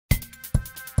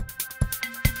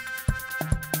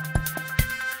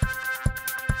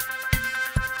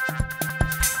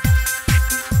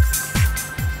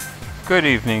Good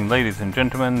evening, ladies and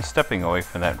gentlemen, stepping away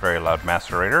from that very loud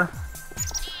macerator.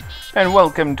 And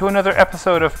welcome to another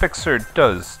episode of Phicksur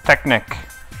Does Technic.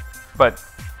 But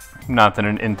not in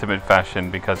an intimate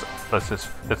fashion, because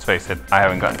let's face it, I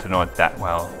haven't gotten to know it that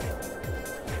well.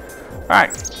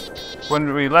 Alright,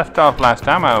 when we left off last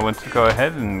time, I went to go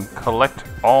ahead and collect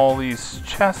all these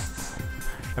chests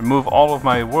and move all of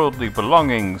my worldly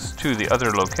belongings to the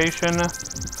other location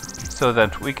so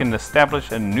that we can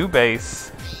establish a new base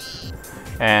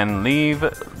and leave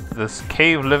this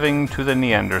cave living to the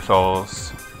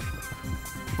Neanderthals,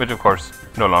 which of course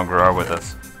no longer are with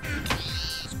us.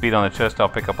 Speed on the chest, I'll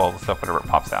pick up all the stuff whenever it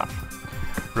pops out.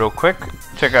 Real quick,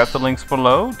 check out the links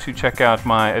below to check out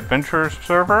my adventure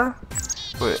server,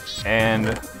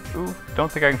 and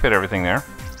don't think I can fit everything there,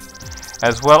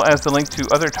 as well as the link to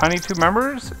other TinyTube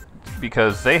members,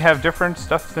 because they have different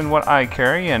stuff than what I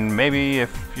carry, and maybe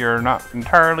if you're not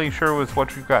entirely sure with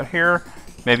what you've got here,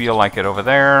 maybe you'll like it over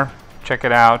there. Check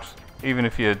it out. Even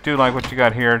if you do like what you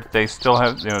got here, they still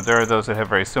have, there are those that have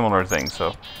very similar things,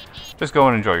 so just go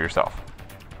and enjoy yourself.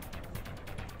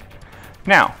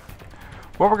 Now,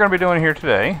 what we're going to be doing here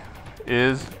today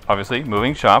is obviously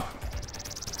moving shop.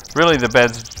 Really, the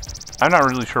beds, I'm not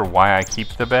really sure why I keep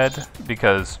the bed,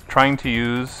 because trying to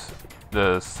use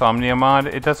the Somnia mod,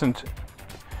 it doesn't,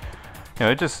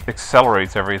 it just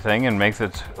accelerates everything and makes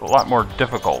it a lot more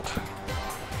difficult.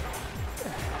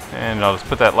 And I'll just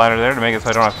put that ladder there to make it so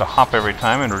I don't have to hop every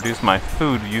time and reduce my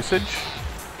food usage.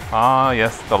 Ah,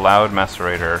 yes, the loud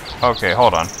macerator. Okay,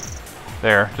 hold on.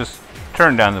 There, just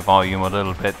turn down the volume a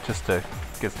little bit just to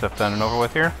get stuff done and over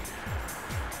with here.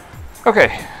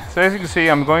 Okay, so as you can see,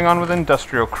 I'm going on with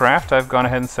Industrialcraft. I've gone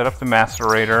ahead and set up the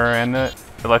macerator and the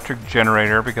electric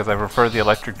generator because I prefer the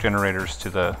electric generators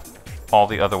to all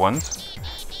the other ones.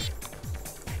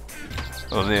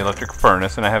 So the electric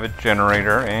furnace, and I have a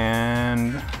generator,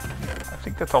 and I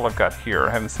think that's all I've got here. I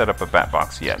haven't set up a bat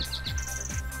box yet.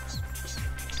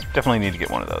 Definitely need to get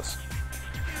one of those.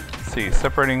 Let's see,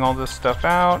 separating all this stuff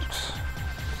out.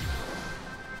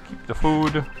 Keep the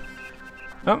food.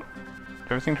 Oh,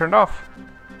 everything turned off.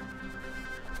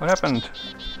 What happened?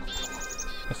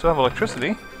 I still have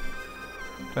electricity.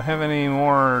 Do I have any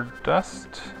more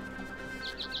dust?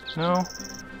 No.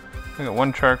 I got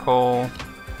one charcoal.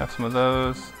 Have some of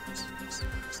those.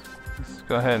 Let's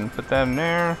go ahead and put that in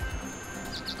there.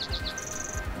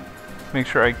 Make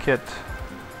sure I get.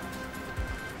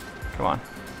 Come on.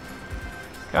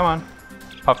 Come on.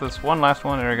 Pop this one last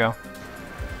one. There we go.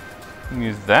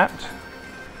 Use that.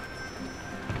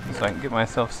 So I can get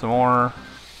myself some more.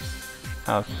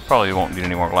 Probably won't need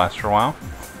any more glass for a while.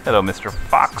 Hello, Mr.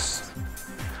 Fox.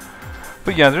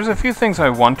 But yeah, there's a few things I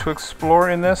want to explore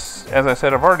in this. As I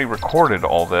said, I've already recorded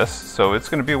all this, so it's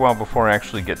going to be a while before I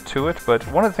actually get to it. But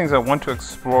one of the things I want to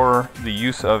explore the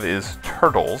use of is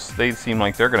turtles. They seem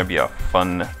like they're going to be a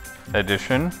fun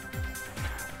addition.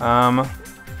 And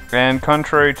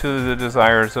contrary to the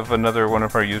desires of another one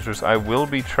of our users, I will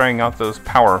be trying out those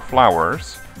power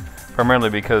flowers. Primarily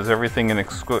because everything in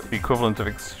equivalent of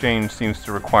exchange seems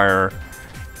to require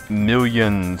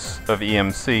millions of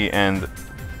EMC, and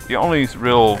the only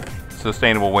real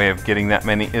sustainable way of getting that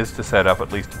many is to set up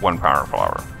at least one power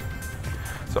flower.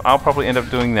 So I'll probably end up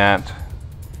doing that,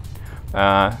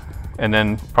 and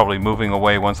then probably moving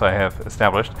away once I have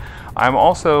established.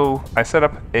 I set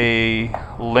up a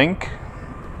link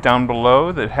down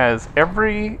below that has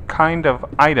every kind of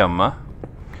item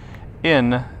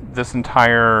in this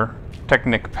entire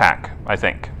Technic pack, I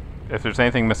think. If there's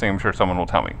anything missing, I'm sure someone will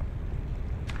tell me.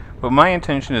 But my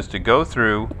intention is to go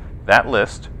through that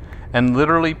list and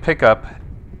literally pick up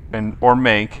or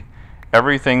make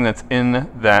everything that's in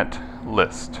that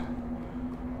list.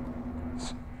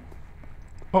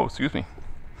 Oh, excuse me.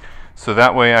 So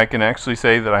that way I can actually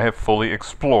say that I have fully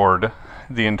explored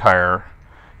the entire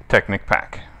Technic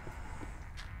pack.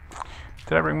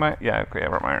 Did I bring my... Yeah, okay, I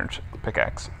brought my iron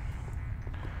pickaxe.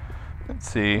 Let's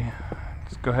see.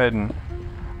 Let's go ahead and...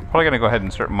 I'm probably going to go ahead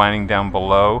and start mining down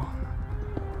below,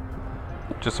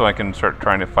 just so I can start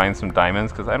trying to find some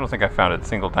diamonds, because I don't think I found a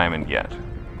single diamond yet.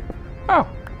 Oh,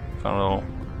 found a little...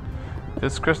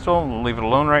 This crystal, we'll leave it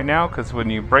alone right now, because when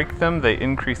you break them, they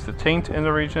increase the taint in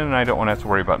the region, and I don't want to have to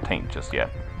worry about taint just yet.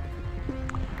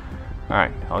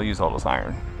 Alright, I'll use all this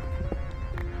iron.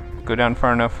 Go down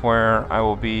far enough where I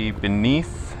will be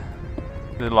beneath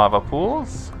the lava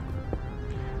pools,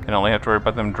 and only have to worry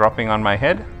about them dropping on my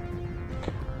head.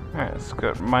 Alright, let's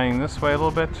go mining this way a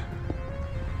little bit.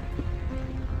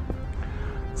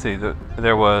 See,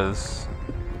 there was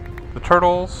the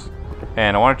turtles,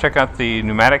 and I want to check out the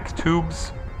pneumatic tubes.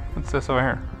 What's this over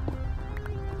here?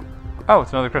 Oh,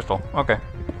 it's another crystal. Okay.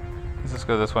 Let's just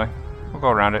go this way. We'll go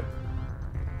around it.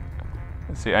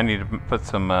 Let's see, I need to put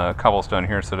some cobblestone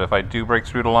here so that if I do break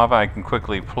through the lava, I can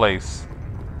quickly place...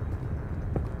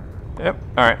 Yep,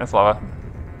 alright, that's lava.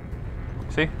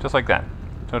 See? Just like that.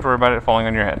 Don't worry about it falling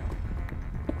on your head.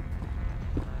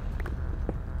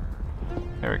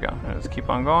 There we go. Now let's keep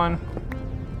on going.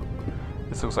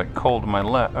 This looks like coal to my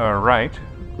right.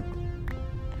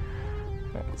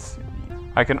 Let's see.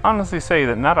 I can honestly say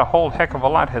that not a whole heck of a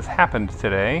lot has happened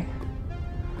today.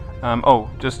 Oh,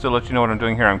 just to let you know what I'm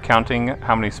doing here, I'm counting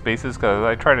how many spaces, because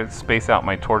I try to space out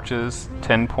my torches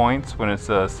 10 points when it's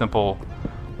a simple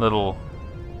little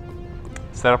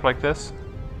setup like this.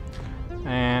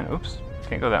 And, oops,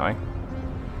 can't go that way.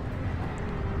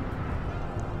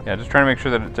 Yeah, just trying to make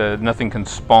sure that nothing can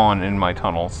spawn in my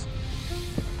tunnels.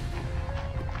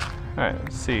 Alright,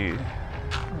 let's see.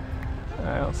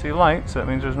 I don't see light, so that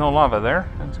means there's no lava there.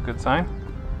 That's a good sign.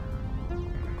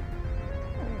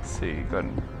 Let's see, go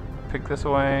ahead and pick this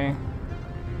away.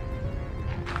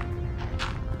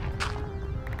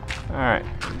 Alright,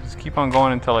 just keep on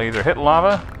going until I either hit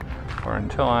lava or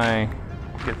until I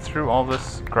get through all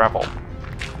this gravel.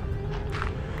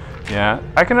 Yeah,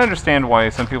 I can understand why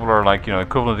some people are like, you know,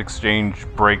 equivalent exchange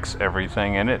breaks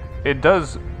everything, and it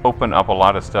does open up a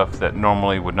lot of stuff that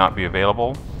normally would not be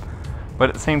available. But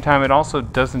at the same time, it also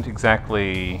doesn't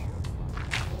exactly...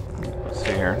 Let's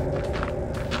see here.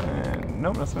 And,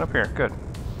 nope, nothing up here. Good.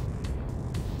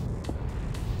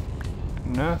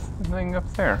 Nothing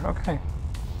up there. Okay.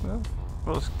 Well,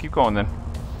 we'll just keep going then.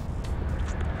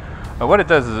 What it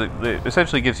does is it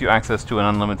essentially gives you access to an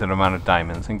unlimited amount of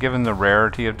diamonds, and given the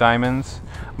rarity of diamonds,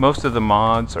 most of the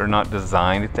mods are not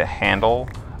designed to handle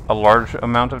a large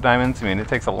amount of diamonds. I mean, it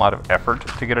takes a lot of effort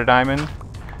to get a diamond,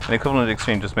 and equivalent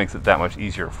exchange just makes it that much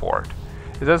easier for it.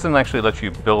 It doesn't actually let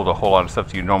you build a whole lot of stuff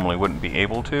that you normally wouldn't be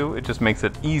able to. It just makes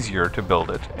it easier to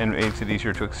build it, and makes it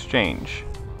easier to exchange.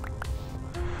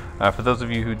 For those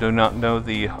of you who do not know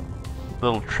the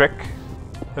little trick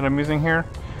that I'm using here,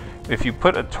 if you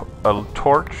put a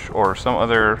torch or some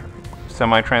other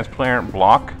semi-transparent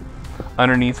block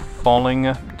underneath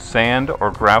falling sand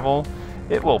or gravel,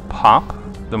 it will pop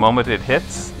the moment it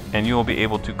hits, and you will be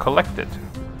able to collect it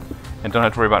and don't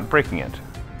have to worry about breaking it.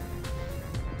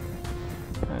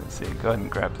 Let's see, go ahead and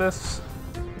grab this.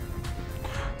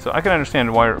 So I can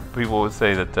understand why people would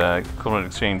say that equivalent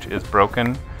exchange is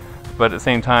broken, but at the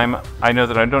same time, I know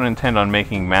that I don't intend on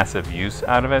making massive use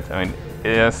out of it. I mean,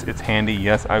 yes, it's handy,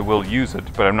 yes, I will use it,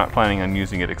 but I'm not planning on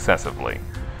using it excessively.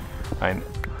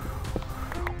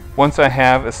 Once I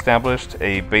have established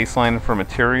a baseline for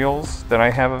materials that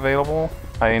I have available,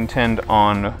 I intend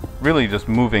on really just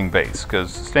moving base,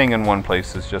 because staying in one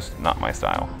place is just not my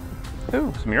style.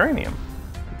 Ooh, some uranium.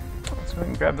 Let's go ahead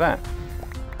and grab that.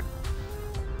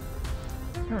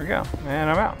 There we go, and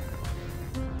I'm out.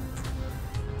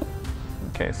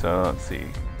 Okay, so let's see.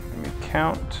 Let me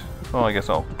count. Well, I guess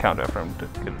I'll count after I'm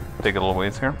take a little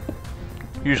ways here.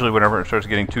 Usually whenever it starts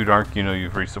getting too dark, you know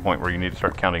you've reached the point where you need to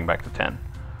start counting back to 10.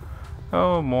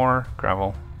 Oh, more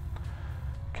gravel.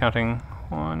 Counting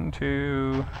 1,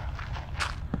 2.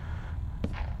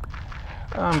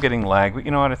 I'm getting lag, but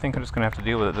you know what? I think I'm just going to have to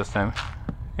deal with it this time.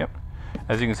 Yep.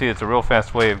 As you can see, it's a real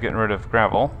fast way of getting rid of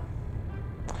gravel.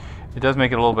 It does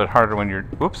make it a little bit harder when you're...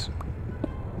 Oops.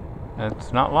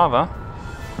 It's not lava.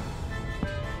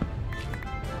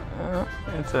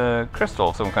 It's a crystal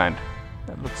of some kind.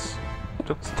 It looks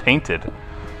tainted.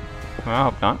 Well, I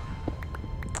hope not.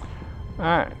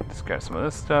 Alright, let's grab some of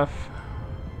this stuff.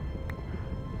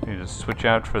 You just switch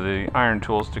out for the iron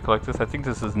tools to collect this. I think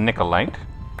this is nickelite.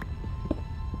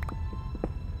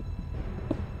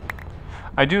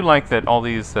 I do like that all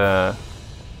these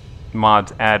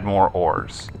mods add more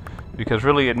ores, because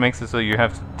really it makes it so you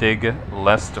have to dig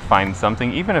less to find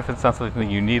something. Even if it's not something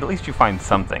you need, at least you find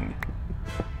something.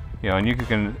 You know, and you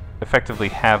can effectively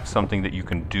have something that you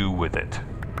can do with it.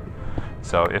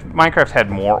 So if Minecraft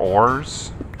had more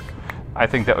ores, I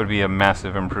think that would be a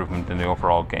massive improvement in the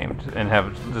overall game, and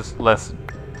have just less,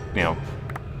 you know,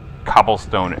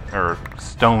 cobblestone or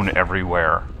stone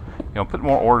everywhere. You know, put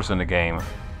more ores in the game,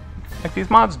 like these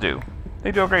mods do.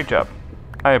 They do a great job.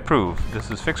 I approve.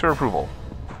 This is Phicksur approval.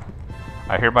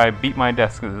 I hereby beat my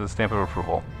desk as a stamp of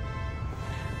approval.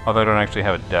 Although I don't actually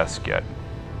have a desk yet.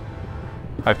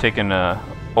 I've taken an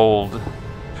old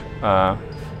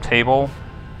table,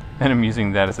 and I'm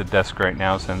using that as a desk right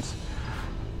now, since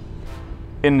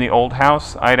in the old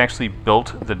house I'd actually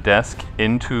built the desk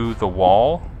into the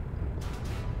wall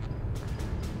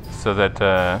so that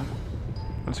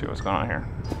let's see what's going on here.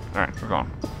 Alright, we're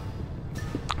going.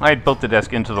 I had built the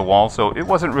desk into the wall, so it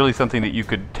wasn't really something that you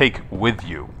could take with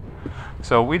you.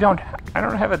 So I don't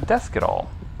have a desk at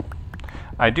all.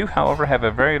 I do, however, have a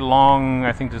very long,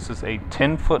 I think this is a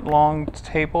 10-foot long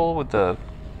table with the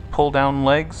pull-down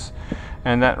legs,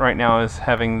 and that right now is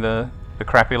having the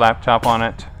crappy laptop on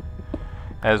it,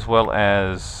 as well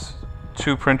as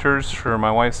 2 printers for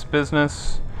my wife's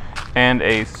business, and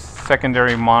a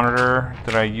secondary monitor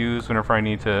that I use whenever I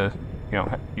need to, you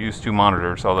know, use 2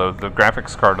 monitors, although the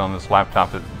graphics card on this laptop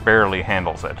barely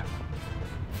handles it.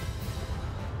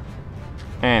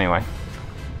 Anyway.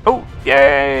 Oh,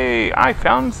 yay! I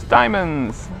found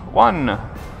diamonds! 1,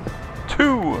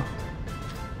 2!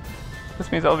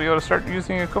 This means I'll be able to start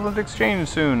using equivalent exchange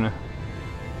soon.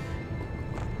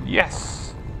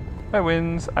 Yes! I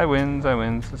wins, I wins, I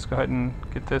wins. Let's go ahead and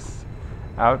get this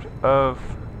out of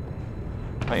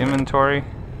my inventory.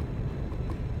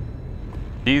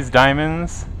 These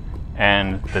diamonds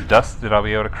and the dust that I'll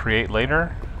be able to create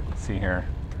later. Let's see here.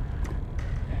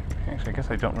 Actually, I guess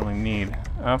I don't really need...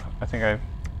 Oh, I think I...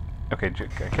 Okay,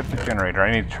 I kept the generator.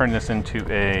 I need to turn this into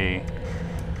a...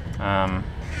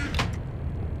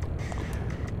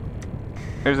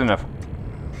 There's enough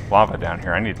lava down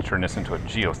here. I need to turn this into a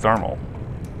geothermal.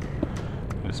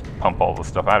 Just pump all the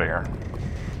stuff out of here.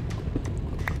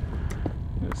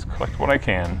 Just collect what I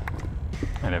can.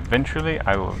 And eventually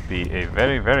I will be a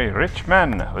very, very rich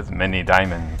man with many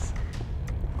diamonds.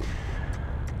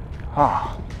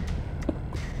 Ah.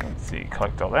 Let's see,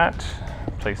 collect all that.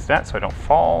 Place that so I don't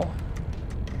fall.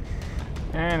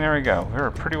 And there we go. We're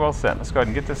pretty well set. Let's go ahead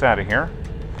and get this out of here.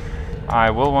 I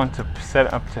will want to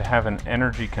set up to have an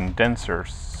energy condenser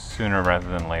sooner rather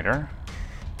than later.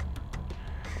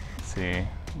 Let's see.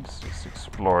 Let's just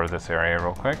explore this area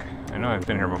real quick. I know I've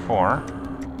been here before.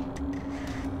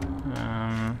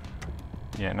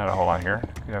 Yeah, not a whole lot here.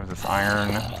 We have this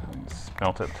iron.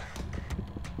 Smelt it.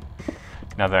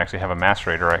 Now that I actually have a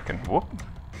macerator, I can... Whoop.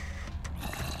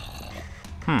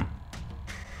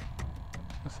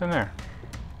 What's in there?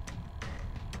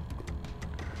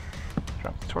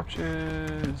 Drop the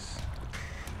torches.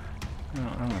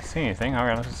 I don't see anything.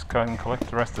 Alright, let's just go ahead and collect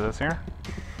the rest of this here.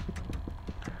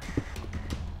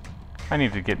 I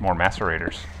need to get more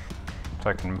macerators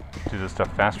so I can do this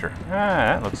stuff faster. Ah,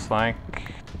 that looks like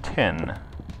 10.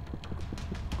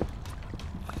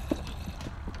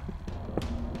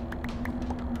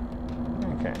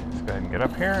 Okay, let's go ahead and get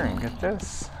up here and get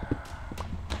this.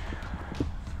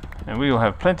 And we will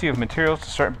have plenty of materials to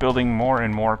start building more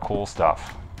and more cool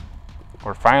stuff.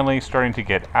 We're finally starting to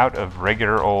get out of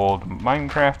regular old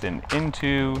Minecraft and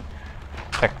into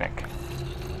Technic.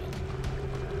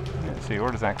 Let's see,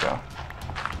 where does that go?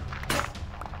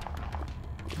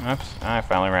 Oops, I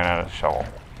finally ran out of shovel.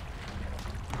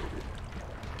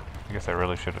 I guess I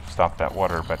really should have stopped that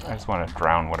water, but I just want to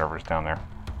drown whatever's down there.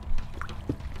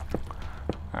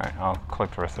 Alright, I'll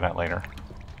collect the rest of that later.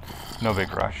 No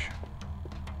big rush.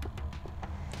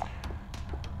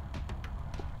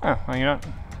 Oh, well, you know what?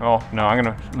 Well, no, I'm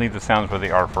going to leave the sounds where they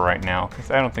are for right now,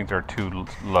 because I don't think they're too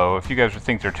low. If you guys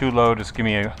think they're too low, just give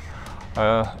me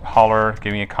a holler,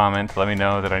 give me a comment, let me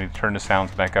know that I need to turn the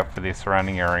sounds back up for the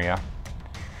surrounding area.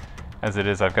 As it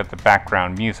is, I've got the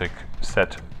background music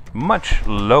set much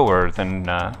lower than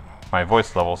my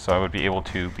voice level, so I would be able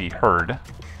to be heard.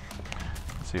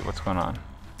 Let's see, what's going on?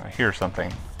 I hear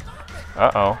something.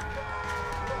 Uh-oh.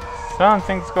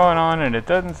 Something's going on and it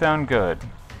doesn't sound good.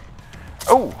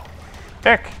 Oh!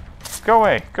 Heck! Go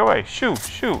away! Go away! Shoo!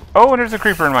 Shoo! Oh, and there's a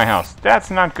creeper in my house. That's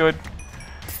not good.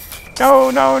 No!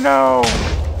 No! No!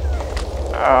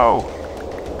 Oh!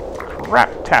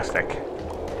 Crap-tastic.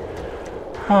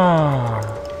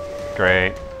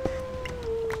 Great.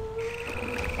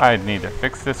 I need to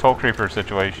fix this whole creeper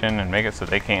situation and make it so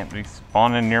they can't be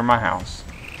spawning near my house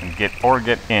and get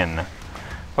in.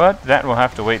 But that will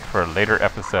have to wait for a later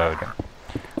episode.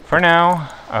 For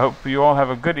now, I hope you all have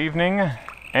a good evening,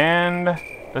 and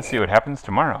let's see what happens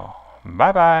tomorrow.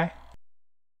 Bye-bye.